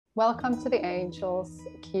Welcome to the Angels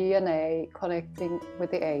Q&A, Connecting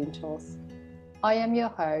with the Angels. I am your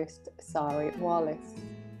host, Sari Wallace.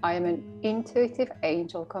 I am an intuitive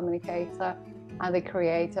angel communicator and the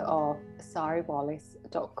creator of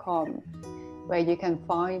sariwallace.com, where you can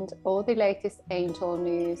find all the latest angel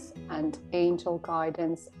news and angel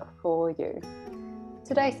guidance for you.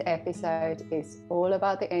 Today's episode is all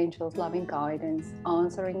about the angels' loving guidance,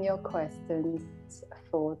 answering your questions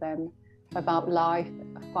for them about life,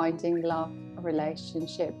 finding love,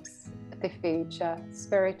 relationships, the future,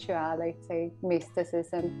 spirituality,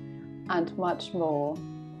 mysticism, and much more.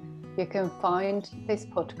 You can find this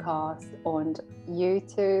podcast on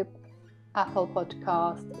YouTube, Apple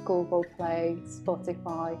Podcast, Google Play,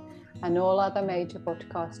 Spotify, and all other major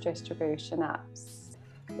podcast distribution apps.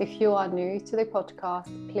 If you are new to the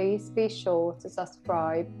podcast, please be sure to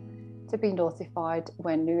subscribe to be notified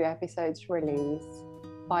when new episodes release.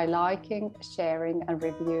 By liking, sharing, and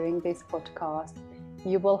reviewing this podcast,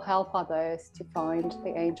 you will help others to find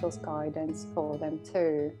the angels' guidance for them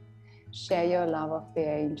too. Share your love of the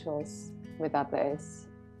angels with others.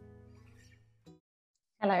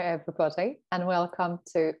 Hello, everybody, and welcome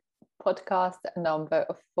to podcast number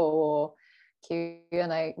 4,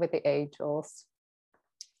 Q&A with the angels.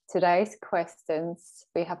 Today's questions,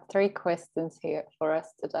 we have 3 questions here for us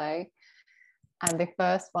today. And the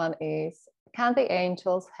first one is, can the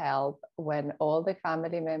angels help when all the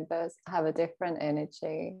family members have a different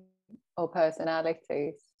energy or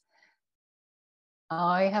personalities?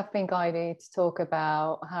 I have been guided to talk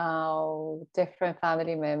about how different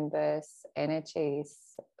family members' energies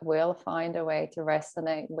will find a way to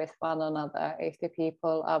resonate with one another if the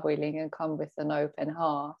people are willing and come with an open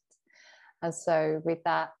heart. And so with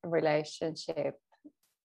that relationship,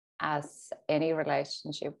 as any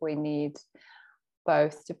relationship, we need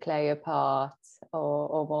both to play a part,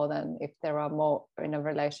 or more than, if there are more in a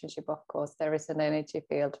relationship, of course, there is an energy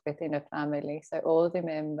field within a family. So all the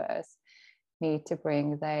members need to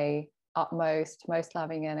bring their utmost, most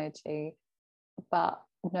loving energy, but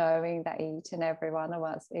knowing that each and every one of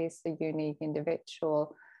us is a unique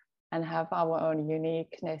individual and have our own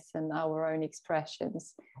uniqueness and our own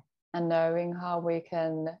expressions, and knowing how we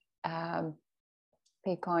can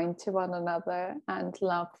be kind to one another and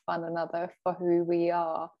love one another for who we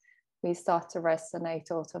are, we start to resonate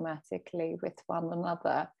automatically with one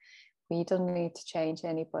another. We don't need to change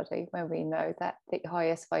anybody when we know that the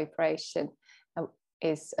highest vibration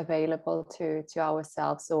is available to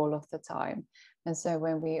ourselves all of the time. And so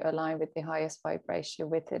when we align with the highest vibration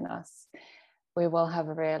within us, we will have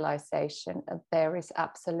a realization that there is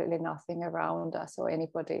absolutely nothing around us or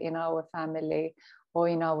anybody in our family or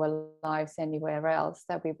in our lives anywhere else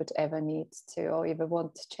that we would ever need to or even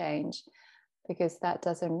want to change, because that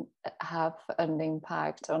doesn't have an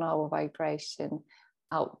impact on our vibration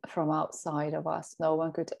from outside of us. No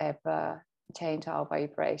one could ever change our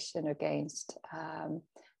vibration against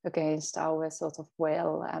our sort of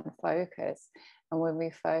will and focus. And when we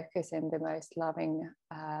focus in the most loving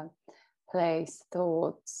place,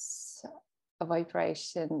 thoughts, a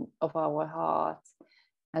vibration of our heart,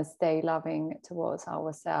 and stay loving towards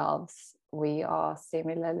ourselves, we are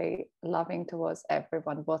similarly loving towards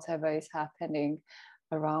everyone, whatever is happening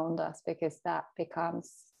around us, because that becomes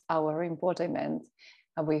our embodiment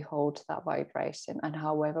and we hold that vibration. And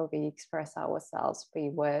however we express ourselves, be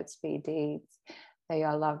words, be deeds, they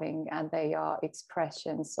are loving and they are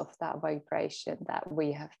expressions of that vibration that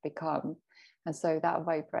we have become. And so that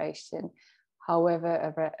vibration, however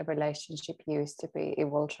a relationship used to be, it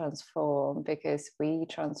will transform, because we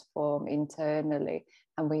transform internally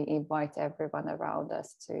and we invite everyone around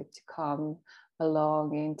us to come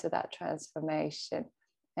along into that transformation.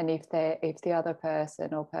 And if the other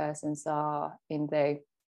person or persons are in the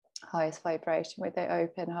highest vibration with their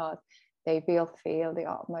open heart, they will feel the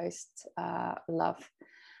utmost love,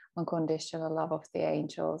 unconditional love of the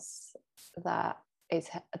angels that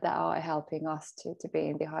are helping us to be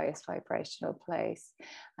in the highest vibrational place,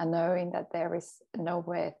 and knowing that there is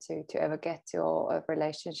nowhere to ever get to, or a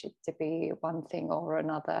relationship to be one thing or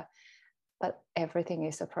another, but everything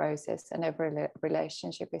is a process and every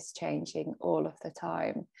relationship is changing all of the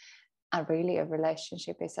time. And really a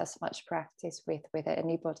relationship is as much practice with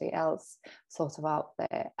anybody else sort of out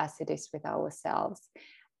there as it is with ourselves.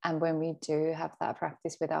 And when we do have that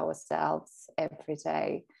practice with ourselves every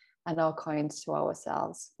day and are kind to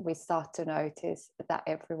ourselves, we start to notice that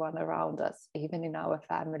everyone around us, even in our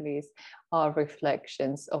families, are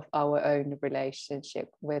reflections of our own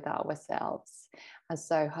relationship with ourselves. And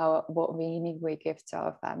so what meaning we give to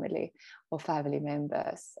our family or family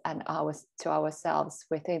members and to ourselves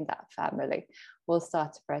within that family will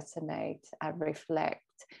start to resonate and reflect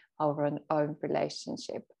our own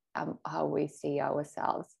relationship and how we see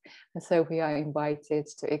ourselves. And so we are invited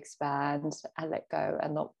to expand and let go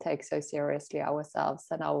and not take so seriously ourselves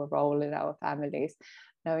and our role in our families,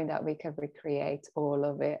 knowing that we can recreate all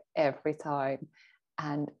of it every time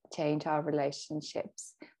and change our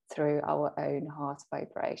relationships through our own heart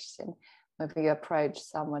vibration. When we approach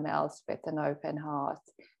someone else with an open heart,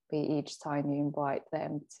 be each time you invite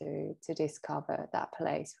them to discover that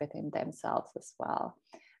place within themselves as well.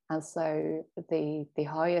 And so the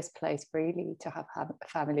highest place really to have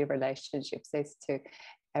family relationships is to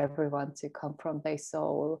everyone to come from their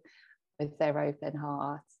soul with their open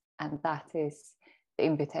heart. And that is the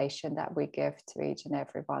invitation that we give to each and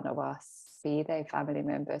every one of us, be they family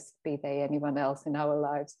members, be they anyone else in our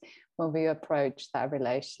lives, when we approach that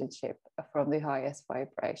relationship from the highest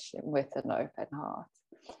vibration with an open heart.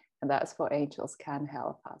 And that's what angels can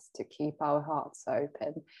help us to keep our hearts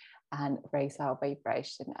open and raise our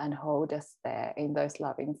vibration and hold us there in those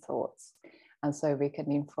loving thoughts. And so they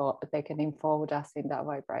can enfold us in that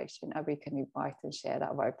vibration, and we can invite and share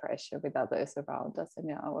that vibration with others around us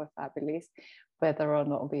and in our families, whether or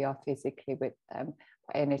not we are physically with them.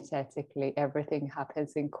 Energetically, everything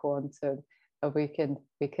happens in quantum, and we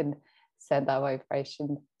can send that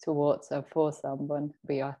vibration towards and for someone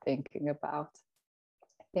we are thinking about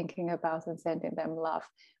and sending them love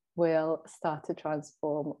will start to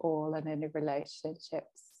transform all and any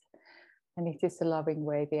relationships. And it is a loving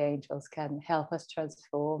way the angels can help us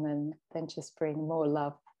transform and then just bring more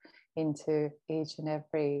love into each and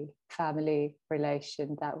every family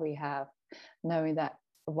relation that we have, knowing that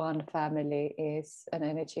one family is an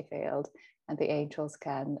energy field and the angels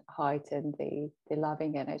can heighten the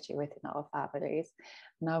loving energy within our families.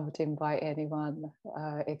 And I would invite anyone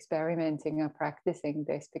experimenting and practicing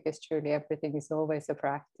this, because truly everything is always a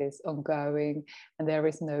practice, ongoing, and there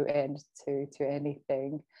is no end to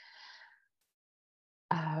anything.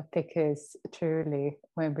 Because truly,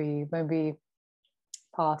 when we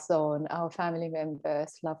pass on, our family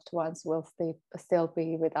members, loved ones will still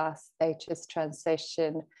be with us. They just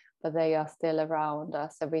transition, but they are still around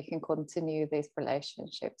us, and we can continue these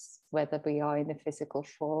relationships whether we are in a physical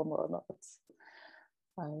form or not.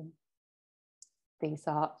 These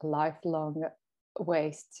are lifelong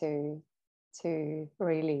ways to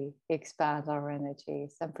really expand our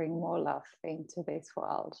energies and bring more love into this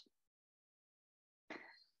world.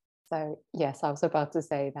 So yes, I was about to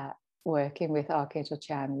say that working with Archangel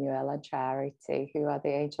Chamuel and Charity, who are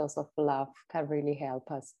the angels of love, can really help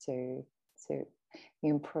us to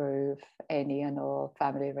improve any and all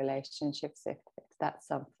family relationships, if that's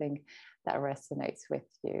something that resonates with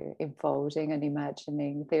you. Enfolding and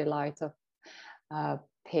imagining the light of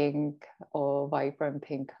pink or vibrant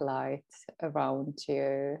pink light around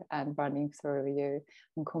you and running through you,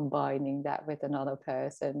 and combining that with another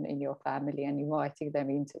person in your family and inviting them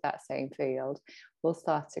into that same field will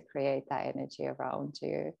start to create that energy around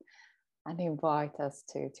you and invite us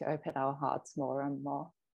to open our hearts more and more.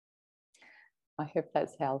 I hope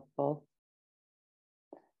that's helpful.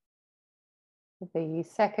 The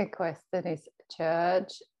second question is,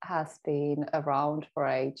 church has been around for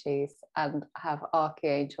ages and have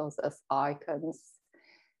archangels as icons.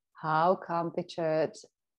 How come the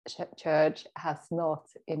church has not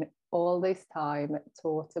in all this time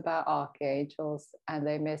taught about archangels and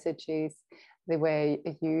their messages the way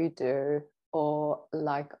you do, or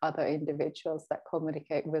like other individuals that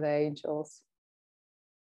communicate with angels?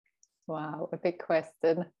 Wow, a big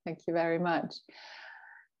question. Thank you very much.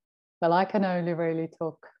 Well, I can only really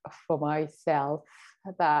talk for myself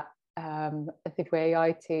that the way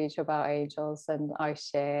I teach about angels and I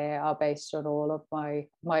share are based on all of my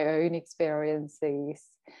own experiences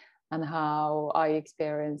and how I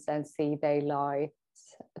experience and see their light,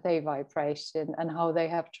 their vibration, and how they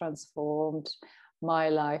have transformed my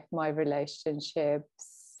life, my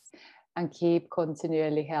relationships, and keep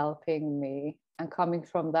continually helping me. And coming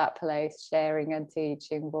from that place, sharing and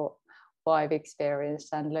teaching what I've experienced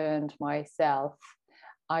and learned myself,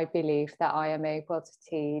 I believe that I am able to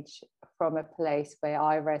teach from a place where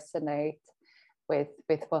I resonate with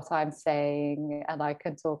what I'm saying, and I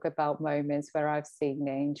can talk about moments where I've seen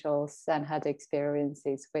angels and had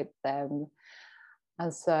experiences with them.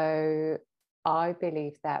 And so I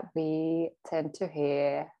believe that we tend to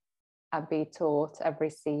hear and be taught and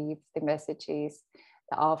receive the messages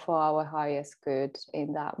that are for our highest good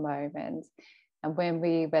in that moment. And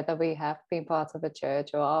whether we have been part of a church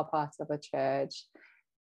or are part of a church,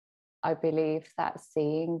 I believe that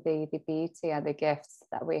seeing the beauty and the gifts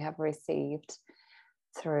that we have received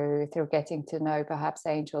through getting to know perhaps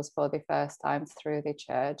angels for the first time through the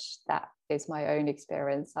church, that is my own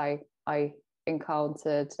experience. I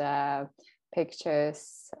encountered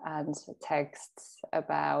pictures and texts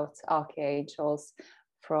about archangels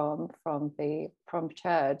from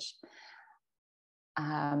church,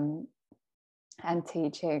 and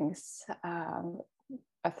teachings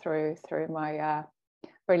through my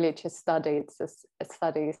religious studies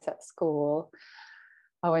at school.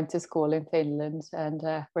 I went to school in Finland,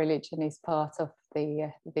 and religion is part of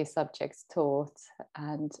the subjects taught,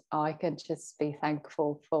 and I can just be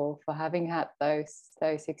thankful for having had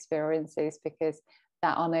those experiences, because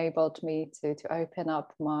that enabled me to open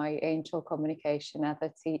up my angel communication at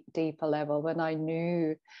a deeper level, when I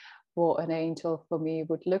knew what an angel for me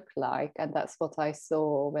would look like. And that's what I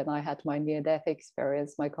saw when I had my near-death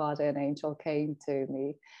experience. My guardian angel came to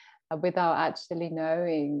me, and without actually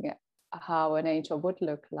knowing how an angel would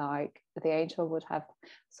look like, the angel would have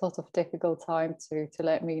sort of difficult time to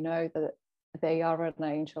let me know that they are an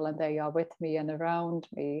angel and they are with me and around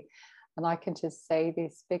me. And I can just say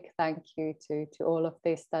this big thank you to all of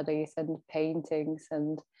these studies and paintings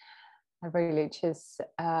and religious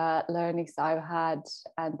learnings I've had,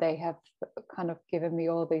 and they have kind of given me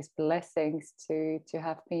all these blessings to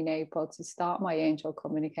have been able to start my angel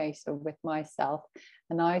communication with myself.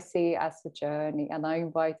 And I see it as a journey, and I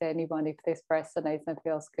invite anyone, if this resonates and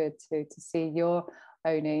feels good, to see your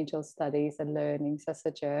own angel studies and learnings as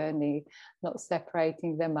a journey, not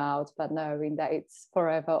separating them out, but knowing that it's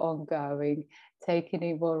forever ongoing, taking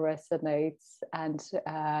in what resonates, and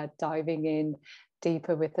diving in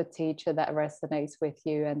deeper with the teacher that resonates with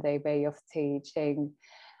you and their way of teaching.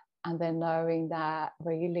 And then knowing that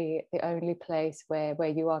really the only place where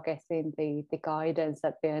you are getting the guidance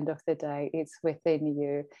at the end of the day, it's within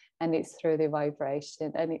you, and it's through the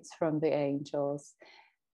vibration, and it's from the angels.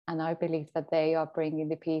 And I believe that they are bringing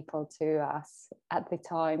the people to us at the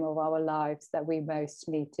time of our lives that we most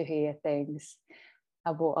need to hear things,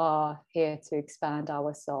 and we are here to expand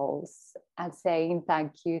our souls, and saying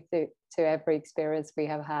thank you to every experience we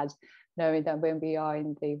have had, knowing that when we are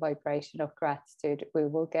in the vibration of gratitude, we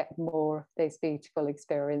will get more of these beautiful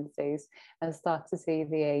experiences and start to see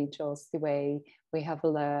the angels the way we have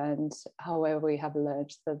learned, however we have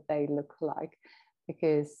learned that they look like.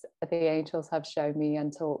 Because the angels have shown me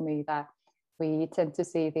and taught me that we tend to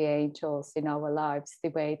see the angels in our lives the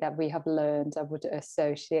way that we have learned and would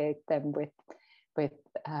associate them with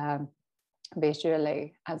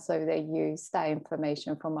visually. And so they use that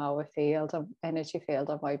information from our field of energy, field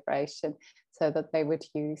of vibration, so that they would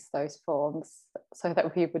use those forms so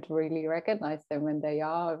that we would really recognize them when they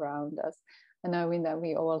are around us. And knowing that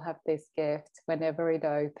we all have this gift, whenever it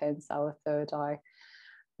opens, our third eye,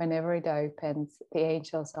 whenever it opens, the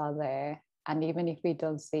angels are there. And even if we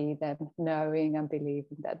don't see them, knowing and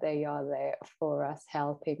believing that they are there for us,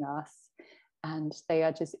 helping us, and they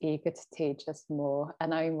are just eager to teach us more.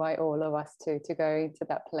 And I invite all of us to go into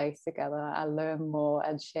that place together and learn more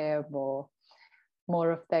and share more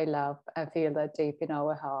of their love, and feel that deep in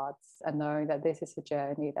our hearts, and knowing that this is a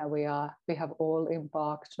journey that we have all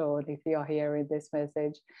embarked on, if you are hearing this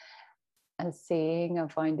message, and seeing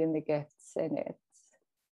and finding the gifts in it.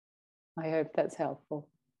 I hope that's helpful.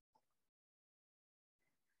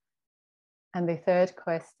 And the third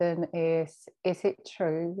question is it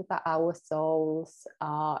true that our souls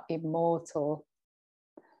are immortal?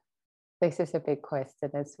 This is a big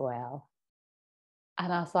question as well.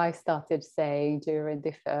 And as I started saying during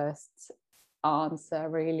the first answer,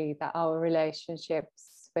 really, that our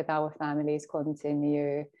relationships with our families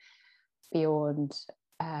continue beyond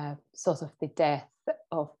sort of the death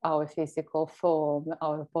of our physical form,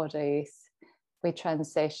 our bodies. We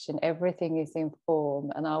transition, everything is in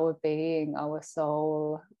form, and our being, our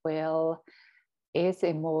soul, will is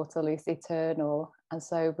immortal, is eternal. And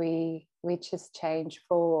so we just change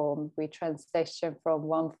form, we transition from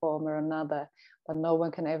one form or another, but no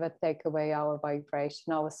one can ever take away our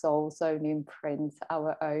vibration, our soul's own imprint,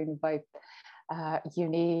 our own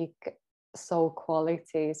unique soul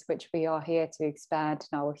qualities, which we are here to expand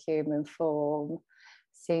in our human form,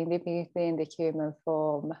 seeing the beauty in the human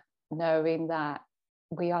form, knowing that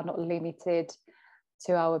we are not limited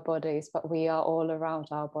to our bodies, but we are all around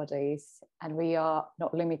our bodies, and we are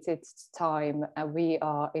not limited to time, and we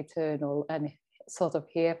are eternal and sort of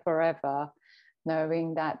here forever,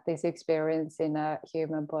 knowing that this experience in a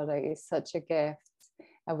human body is such a gift,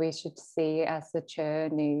 and we should see it as a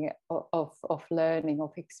journey of learning,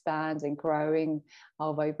 of expanding, growing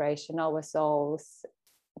our vibration, our souls,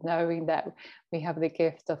 knowing that we have the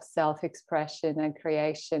gift of self-expression and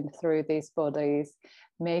creation through these bodies,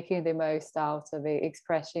 making the most out of it,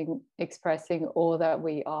 expressing all that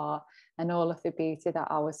we are, and all of the beauty that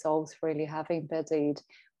our souls really have embodied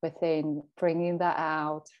within, bringing that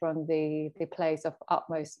out from the place of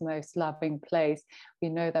utmost, most loving place. We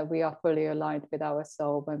know that we are fully aligned with our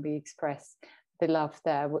soul when we express the love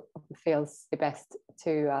that feels the best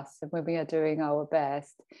to us. And when we are doing our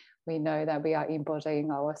best, we know that we are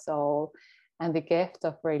embodying our soul. And the gift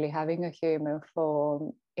of really having a human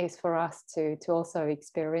form is for us to also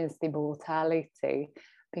experience the mortality,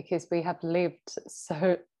 because we have lived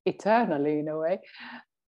so eternally in a way,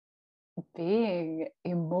 being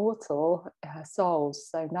immortal souls.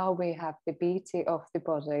 So now we have the beauty of the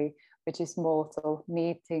body, which is mortal,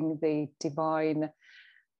 meeting the divine,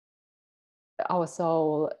 our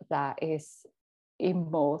soul that is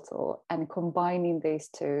immortal, and combining these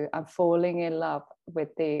two and falling in love with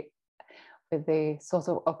the sort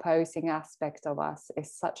of opposing aspect of us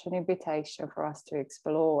is such an invitation for us to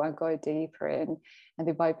explore and go deeper in. And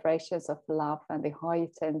the vibrations of love and the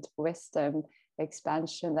heightened wisdom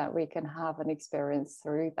expansion that we can have and experience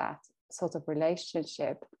through that sort of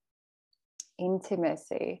relationship,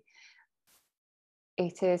 intimacy.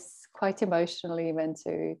 It is quite emotional even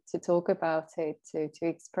to talk about it, to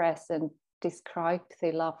express and describe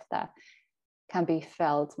the love that can be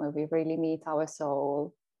felt when we really meet our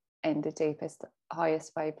soul in the deepest,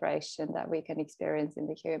 highest vibration that we can experience in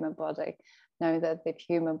the human body. Know that the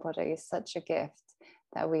human body is such a gift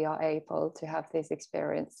that we are able to have these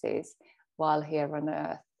experiences while here on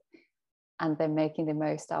earth, and then making the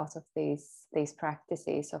most out of these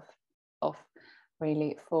practices of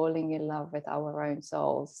really falling in love with our own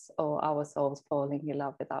souls, or our souls falling in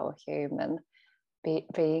love with our human,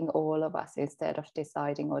 being all of us instead of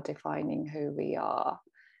deciding or defining who we are.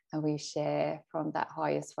 And we share from that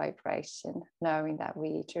highest vibration, knowing that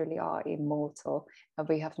we truly are immortal, and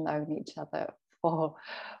we have known each other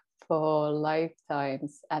for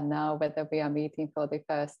lifetimes. And now, whether we are meeting for the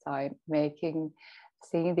first time,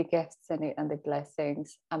 seeing the gifts in it and the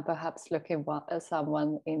blessings, and perhaps looking at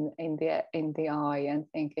someone in the eye and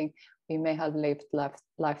thinking we may have lived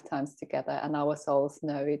lifetimes together and our souls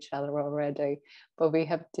know each other already, but we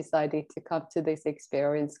have decided to come to this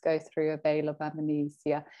experience, go through a veil of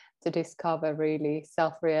amnesia, to discover, really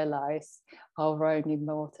self-realize our own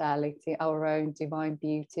immortality, our own divine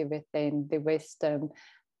beauty within, the wisdom,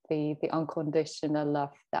 the unconditional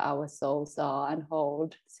love that our souls are and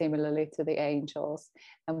hold, similarly to the angels.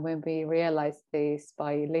 And when we realize this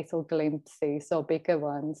by little glimpses or bigger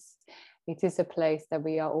ones, it is a place that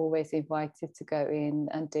we are always invited to go in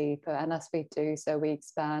and deeper. And as we do so, we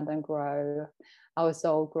expand and grow. Our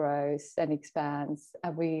soul grows and expands,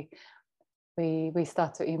 and we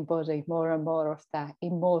start to embody more and more of that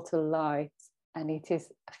immortal light. And it is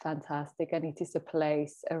fantastic, and it is a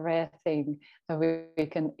place, a rare thing that we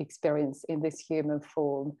can experience in this human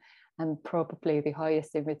form, and probably the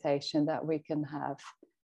highest invitation that we can have,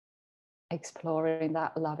 exploring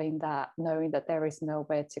that, loving that, knowing that there is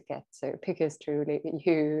nowhere to get to, because truly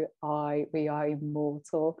we are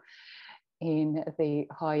immortal in the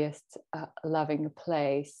highest loving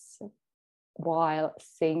place, while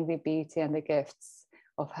seeing the beauty and the gifts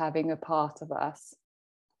of having a part of us,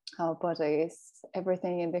 our bodies,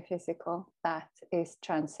 everything in the physical that is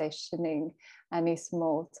transitioning and is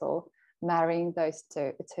mortal, marrying those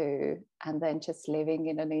two, and then just living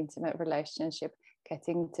in an intimate relationship,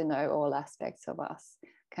 getting to know all aspects of us,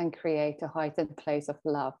 can create a heightened place of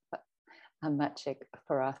love and magic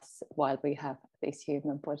for us while we have these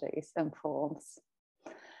human bodies and forms.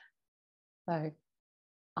 So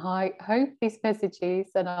I hope these messages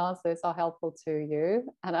and answers are helpful to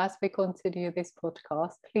you. And as we continue this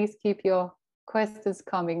podcast, please keep your questions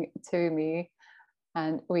coming to me,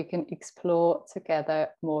 and we can explore together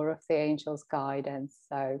more of the angels' guidance.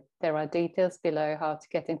 So there are details below how to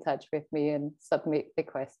get in touch with me and submit the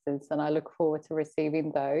questions, and I look forward to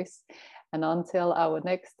receiving those. And until our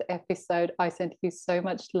next episode, I send you so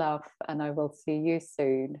much love, and I will see you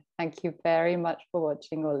soon. Thank you very much for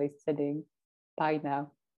watching or listening. Bye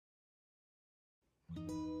now.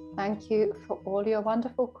 Thank you for all your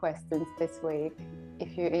wonderful questions this week.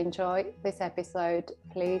 If you enjoyed this episode,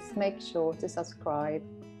 please make sure to subscribe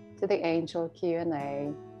to the Angel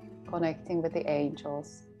Q&A, Connecting with the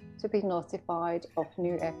Angels, to be notified of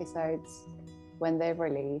new episodes when they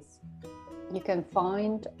release. You can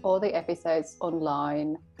find all the episodes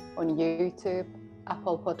online on YouTube,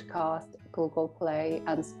 Apple Podcast, Google Play,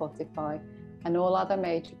 and Spotify, and all other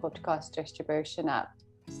major podcast distribution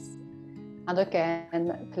apps. And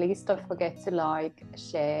again, please don't forget to like,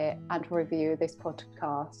 share, and review this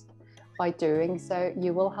podcast. By doing so,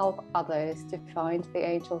 you will help others to find the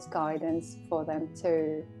angels' guidance for them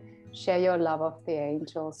too. Share your love of the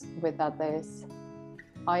angels with others.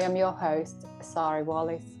 I am your host, Sari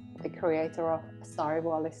Wallace. the creator of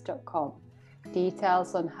sariwallace.com.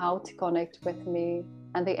 Details on how to connect with me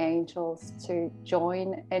and the angels to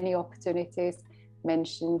join any opportunities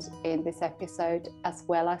mentioned in this episode, as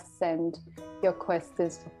well as send your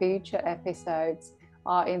questions for future episodes,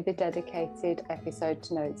 are in the dedicated episode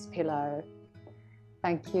notes below.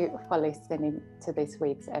 Thank you for listening to this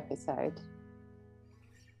week's episode.